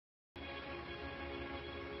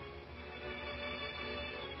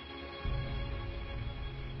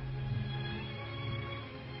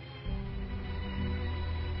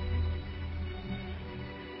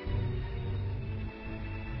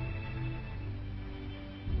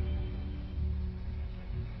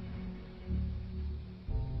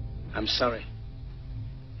I'm sorry,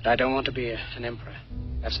 but I don't want to be an emperor.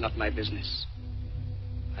 That's not my business.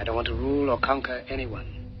 I don't want to rule or conquer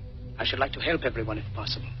anyone. I should like to help everyone if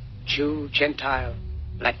possible. Jew, Gentile,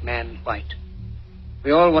 black man, white.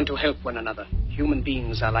 We all want to help one another. Human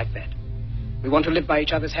beings are like that. We want to live by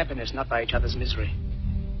each other's happiness, not by each other's misery.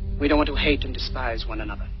 We don't want to hate and despise one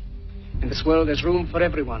another. In this world, there's room for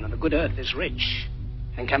everyone, and the good earth is rich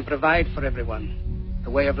and can provide for everyone.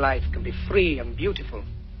 The way of life can be free and beautiful,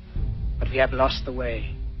 but we have lost the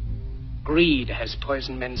way. Greed has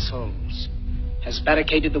poisoned men's souls, has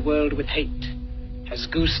barricaded the world with hate, has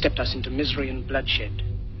goose-stepped us into misery and bloodshed.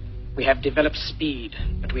 We have developed speed,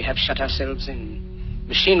 but we have shut ourselves in.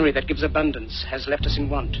 Machinery that gives abundance has left us in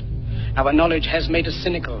want. Our knowledge has made us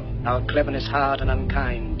cynical, our cleverness hard and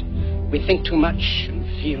unkind. We think too much and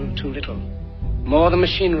feel too little. More than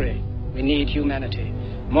machinery, we need humanity.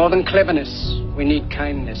 More than cleverness, we need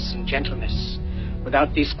kindness and gentleness.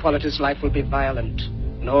 Without these qualities, life will be violent,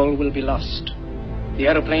 and all will be lost. The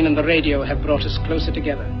aeroplane and the radio have brought us closer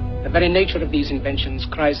together. The very nature of these inventions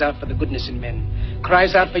cries out for the goodness in men,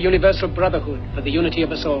 cries out for universal brotherhood, for the unity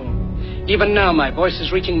of us all. Even now, my voice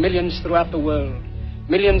is reaching millions throughout the world.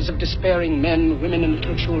 Millions of despairing men, women, and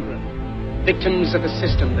little children, victims of a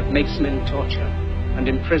system that makes men torture and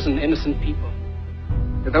imprison innocent people.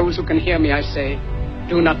 To those who can hear me, I say,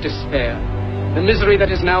 do not despair. The misery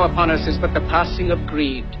that is now upon us is but the passing of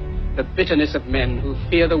greed, the bitterness of men who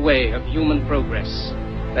fear the way of human progress.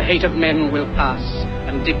 The hate of men will pass,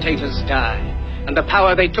 and dictators die, and the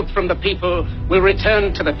power they took from the people will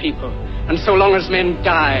return to the people. And so long as men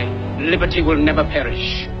die, liberty will never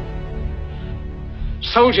perish.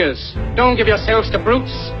 Soldiers, don't give yourselves to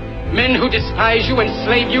brutes, men who despise you,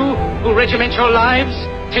 enslave you, who regiment your lives,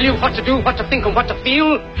 tell you what to do, what to think, and what to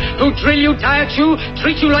feel, who drill you, diet you,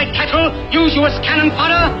 treat you like cattle, use you as cannon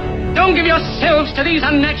fodder. Don't give yourselves to these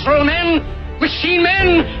unnatural men, machine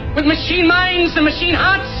men with machine minds and machine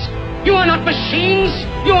hearts. You are not machines,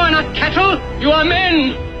 you are not cattle, you are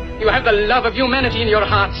men. You have the love of humanity in your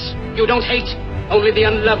hearts. You don't hate, only the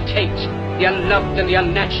unloved hate, the unloved and the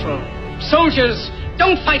unnatural. Soldiers,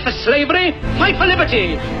 don't fight for slavery, fight for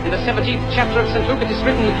liberty. In the 17th chapter of St. Luke it is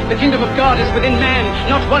written, the kingdom of God is within man,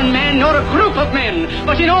 not one man nor a group of men,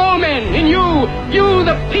 but in all men, in you. You,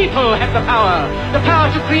 the people, have the power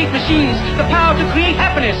to create machines, the power to create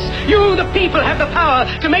happiness. You, the people, have the power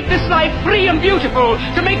to make this life free and beautiful,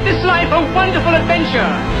 to make this life a wonderful adventure.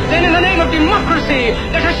 Then in the name of democracy,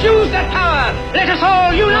 let us use that power. Let us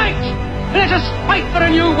all unite. Let us fight for a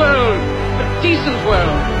new world, a decent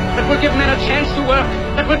world, that will give men a chance to work,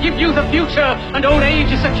 that will give youth a future and old age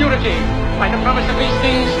a security. By the promise of these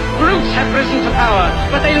things, brutes have risen to power,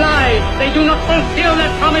 but they lie. They do not fulfill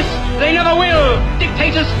that promise. They never will.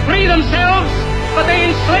 Dictators free themselves, but they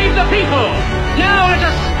enslave the people. Now let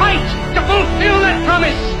us fight to fulfill that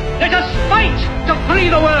promise. Let us fight to free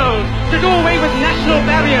the world, to do away with national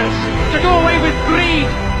barriers, to do away with greed,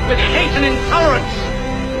 with hate and intolerance.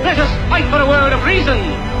 Let us fight for a world of reason,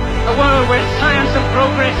 a world where science and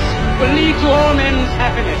progress will lead to all men's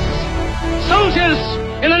happiness. Soldiers,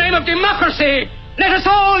 in the name of democracy, let us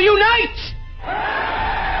all unite!